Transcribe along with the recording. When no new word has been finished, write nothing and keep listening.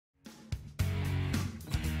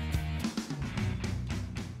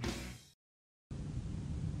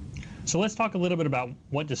So let's talk a little bit about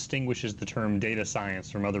what distinguishes the term data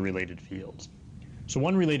science from other related fields. So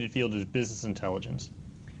one related field is business intelligence.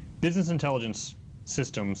 Business intelligence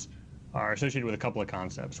systems are associated with a couple of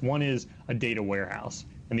concepts. One is a data warehouse,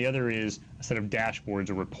 and the other is a set of dashboards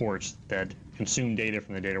or reports that consume data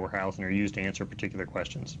from the data warehouse and are used to answer particular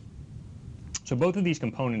questions. So both of these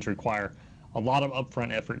components require a lot of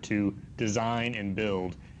upfront effort to design and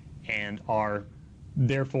build, and are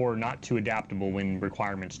therefore not too adaptable when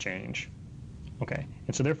requirements change. Okay,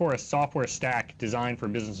 and so therefore a software stack designed for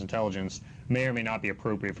business intelligence may or may not be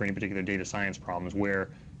appropriate for any particular data science problems where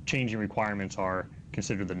changing requirements are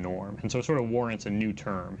considered the norm. And so it sort of warrants a new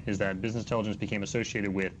term, is that business intelligence became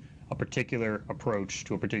associated with a particular approach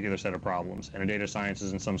to a particular set of problems, and a data science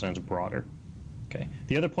is in some sense broader. Okay.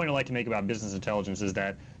 The other point I'd like to make about business intelligence is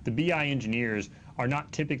that the BI engineers are not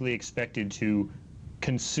typically expected to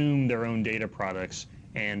consume their own data products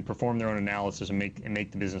and perform their own analysis and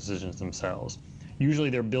make the business decisions themselves. Usually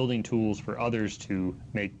they're building tools for others to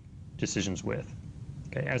make decisions with.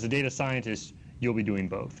 Okay. As a data scientist, you'll be doing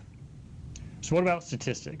both. So what about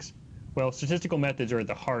statistics? Well, statistical methods are at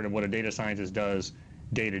the heart of what a data scientist does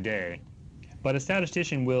day to day, but a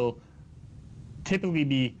statistician will typically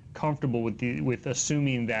be comfortable with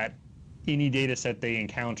assuming that any data set they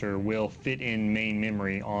encounter will fit in main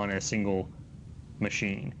memory on a single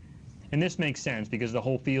machine. And this makes sense because the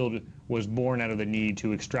whole field was born out of the need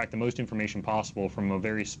to extract the most information possible from a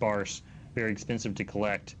very sparse, very expensive to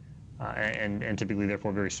collect, and typically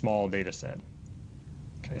therefore very small data set.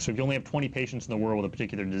 Okay, so if you only have 20 patients in the world with a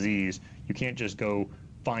particular disease, you can't just go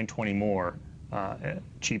find 20 more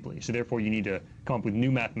cheaply. So therefore you need to come up with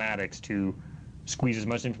new mathematics to squeeze as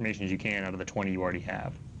much information as you can out of the 20 you already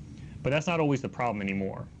have. But that's not always the problem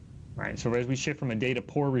anymore. Right? So as we shift from a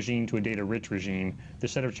data-poor regime to a data-rich regime, the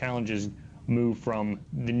set of challenges move from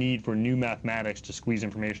the need for new mathematics to squeeze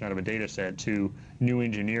information out of a data set to new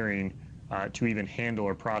engineering to even handle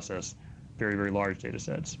or process very, very large data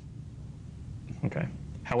sets. Okay.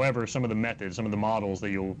 However, some of the methods, some of the models that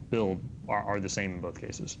you'll build are the same in both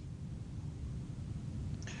cases.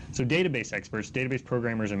 So database experts, database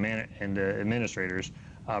programmers and administrators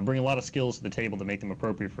bring a lot of skills to the table to make them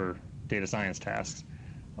appropriate for data science tasks.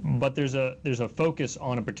 But there's a focus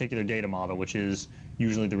on a particular data model, which is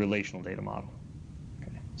usually the relational data model.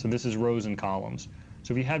 Okay. So this is rows and columns.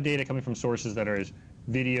 So if you have data coming from sources that are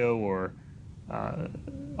video or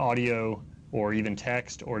audio or even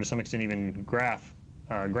text, or to some extent even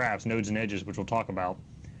graphs, nodes and edges, which we'll talk about,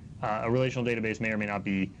 a relational database may or may not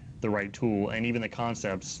be the right tool, and even the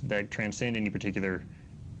concepts that transcend any particular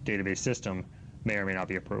database system may or may not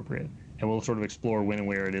be appropriate. And we'll sort of explore when and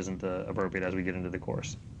where it isn't appropriate as we get into the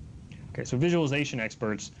course. Okay, so visualization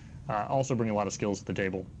experts also bring a lot of skills to the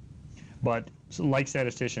table, but like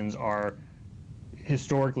statisticians are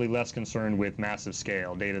historically less concerned with massive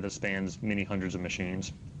scale, data that spans many hundreds of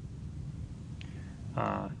machines.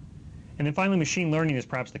 And then finally, machine learning is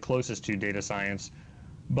perhaps the closest to data science,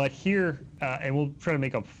 but here, and we'll try to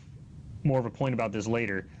make more of a point about this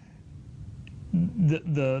later,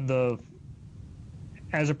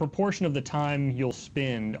 as a proportion of the time you'll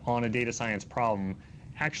spend on a data science problem,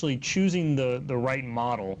 actually choosing the right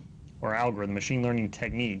model or algorithm, machine learning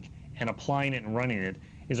technique, and applying it and running it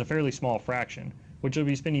is a fairly small fraction. What you'll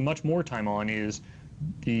be spending much more time on is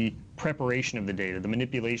the preparation of the data, the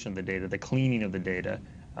manipulation of the data, the cleaning of the data,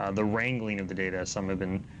 the wrangling of the data, as some have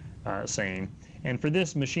been saying. And for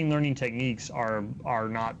this, machine learning techniques are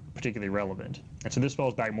not particularly relevant. And so this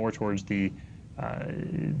falls back more towards the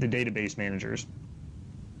database managers,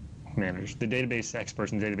 the database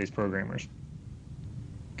experts and database programmers.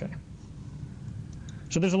 Okay.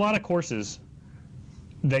 So there's a lot of courses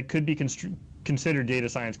that could be considered data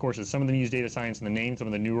science courses. Some of them use data science in the name, some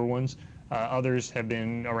of the newer ones. Others have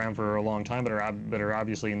been around for a long time, but are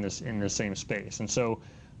obviously in the same space. And so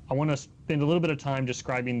I want to spend a little bit of time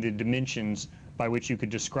describing the dimensions by which you could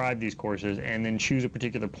describe these courses, and then choose a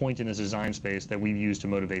particular point in this design space that we've used to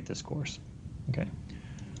motivate this course. Okay.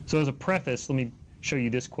 So as a preface, let me show you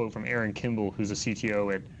this quote from Aaron Kimball, who's the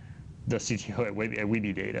CTO at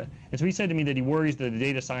Webdata. And so he said to me that he worries that the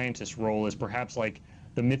data scientist role is perhaps like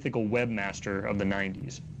the mythical webmaster of the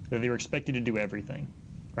 90s, that they were expected to do everything.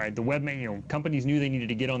 Right? The companies knew they needed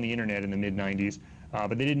to get on the internet in the mid-90s,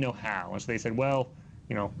 but they didn't know how. And so they said, well,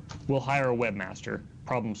 we'll hire a webmaster,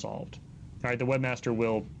 problem solved. All right, the webmaster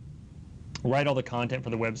will write all the content for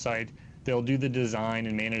the website. They'll do the design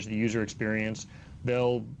and manage the user experience.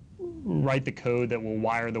 They'll write the code that will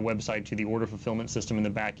wire the website to the order fulfillment system in the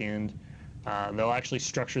back end. They'll actually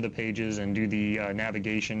structure the pages and do the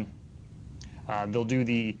navigation. They'll do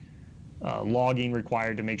the logging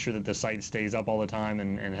required to make sure that the site stays up all the time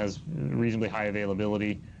and has reasonably high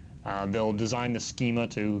availability. They'll design the schema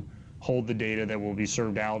to hold the data that will be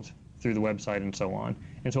served out through the website and so on.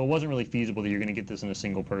 And so it wasn't really feasible that you're going to get this in a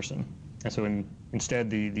single person. And so instead,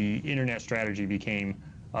 the internet strategy became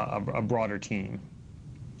a broader team.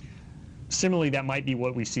 Similarly, that might be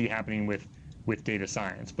what we see happening with data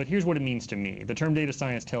science. But here's what it means to me. The term data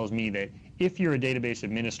science tells me that if you're a database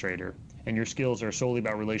administrator and your skills are solely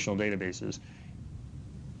about relational databases,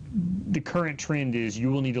 the current trend is you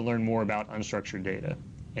will need to learn more about unstructured data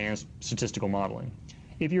and statistical modeling.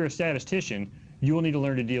 If you're a statistician, you will need to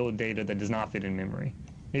learn to deal with data that does not fit in memory.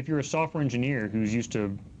 If you're a software engineer who's used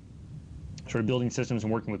to sort of building systems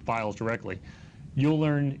and working with files directly, you'll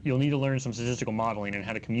need to learn some statistical modeling and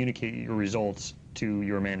how to communicate your results to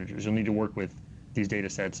your managers. You'll need to work with these data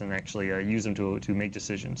sets and actually use them to make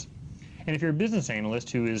decisions. And if you're a business analyst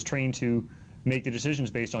who is trained to make the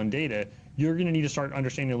decisions based on data, you're going to need to start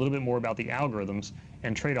understanding a little bit more about the algorithms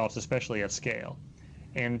and trade-offs, especially at scale.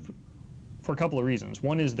 And for a couple of reasons.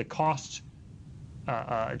 One is the costs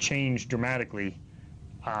change dramatically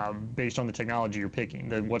based on the technology you're picking.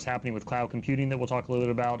 What's happening with cloud computing that we'll talk a little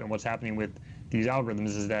bit about, and what's happening with these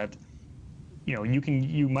algorithms is that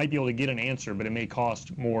you might be able to get an answer, but it may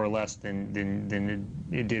cost more or less than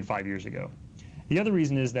it did 5 years ago. The other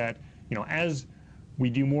reason is that as we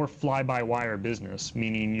do more fly-by-wire business,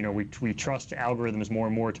 meaning we trust algorithms more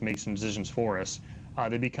and more to make some decisions for us,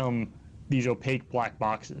 they become these opaque black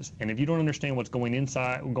boxes. And if you don't understand what's going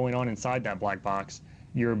on inside that black box,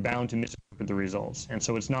 you're bound to misinterpret the results. And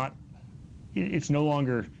so it's no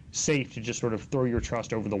longer safe to just sort of throw your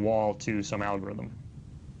trust over the wall to some algorithm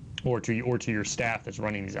or to your staff that's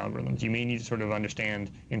running these algorithms. You may need to sort of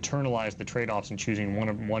internalize the trade-offs in choosing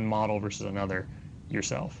one model versus another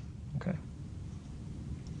yourself. Okay.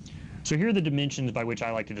 So here are the dimensions by which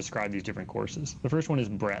I like to describe these different courses. The first one is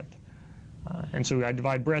breadth. And so I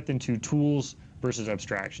divide breadth into tools versus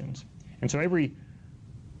abstractions. And so every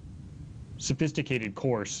sophisticated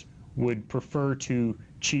course would prefer to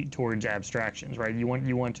cheat towards abstractions, right? You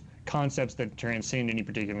want concepts that transcend any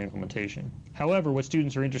particular implementation. However, what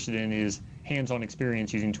students are interested in is hands-on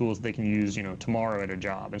experience using tools they can use, tomorrow at a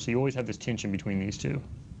job. And so you always have this tension between these two.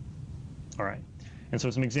 All right. And so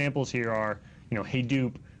some examples here are,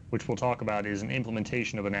 Hadoop, which we'll talk about, is an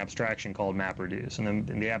implementation of an abstraction called MapReduce. And then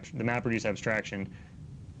the MapReduce abstraction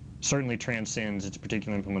certainly transcends its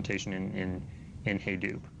particular implementation in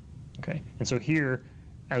Hadoop. Okay, and so here,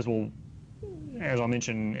 as I'll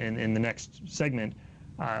mention in the next segment,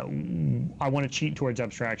 I want to cheat towards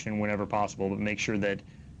abstraction whenever possible, but make sure that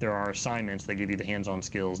there are assignments that give you the hands-on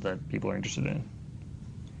skills that people are interested in.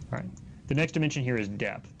 All right, the next dimension here is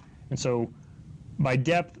depth. And so by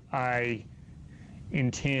depth, I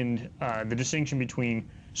intend the distinction between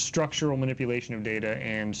structural manipulation of data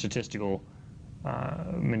and statistical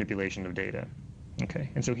manipulation of data. Okay,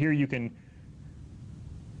 and so here you can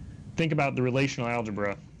think about the relational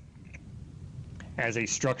algebra as a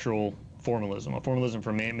structural formalism, a formalism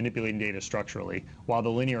for manipulating data structurally, while the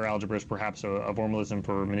linear algebra is perhaps a formalism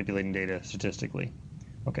for manipulating data statistically.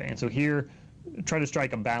 Okay, and so here, try to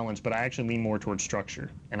strike a balance, but I actually lean more towards structure,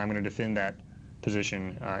 and I'm going to defend that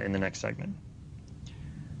position in the next segment.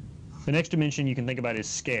 The next dimension you can think about is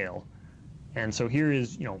scale. And so here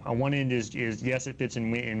is, on one end is yes, it fits in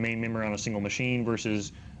main memory on a single machine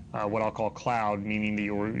versus what I'll call cloud, meaning that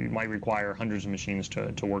you might require hundreds of machines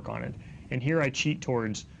to work on it. And here I cheat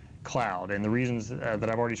towards cloud. And the reasons that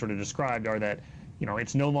I've already sort of described are that,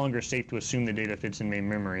 it's no longer safe to assume the data fits in main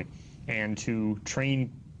memory and to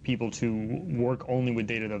train people to work only with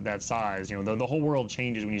data of that size. The whole world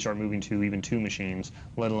changes when you start moving to even 2 machines,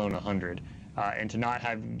 let alone 100. And to not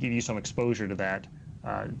give you some exposure to that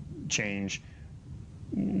change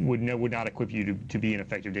would not equip you to be an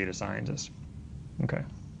effective data scientist. Okay.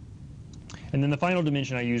 And then the final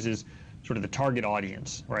dimension I use is sort of the target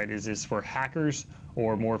audience, right? Is this for hackers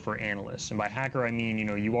or more for analysts? And by hacker, I mean,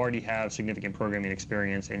 you already have significant programming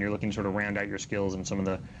experience and you're looking to sort of round out your skills in some of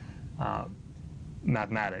the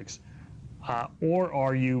mathematics. Or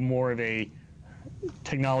are you more of a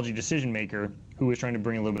technology decision maker who is trying to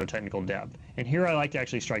bring a little bit of technical depth? And here I like to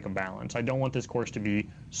actually strike a balance. I don't want this course to be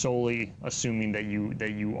solely assuming that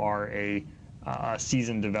you are a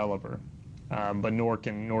seasoned developer, but nor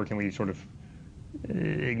can we sort of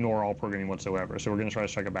ignore all programming whatsoever. So we're going to try to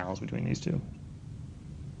strike a balance between these two.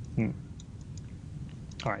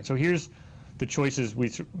 All right, so here's the choices we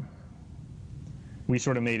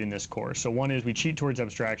sort of made in this course. So one is we cheat towards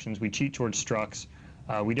abstractions, we cheat towards structs,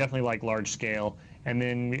 we definitely like large scale, and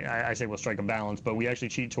then I say we'll strike a balance, but we actually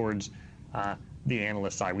cheat towards the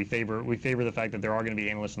analyst side. We favor the fact that there are going to be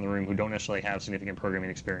analysts in the room who don't necessarily have significant programming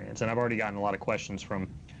experience. And I've already gotten a lot of questions from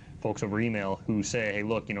folks over email who say, hey,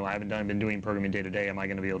 look, I haven't been doing programming day to day. Am I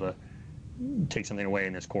going to be able to take something away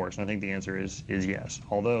in this course? And I think the answer is yes.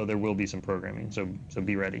 Although there will be some programming, so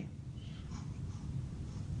be ready.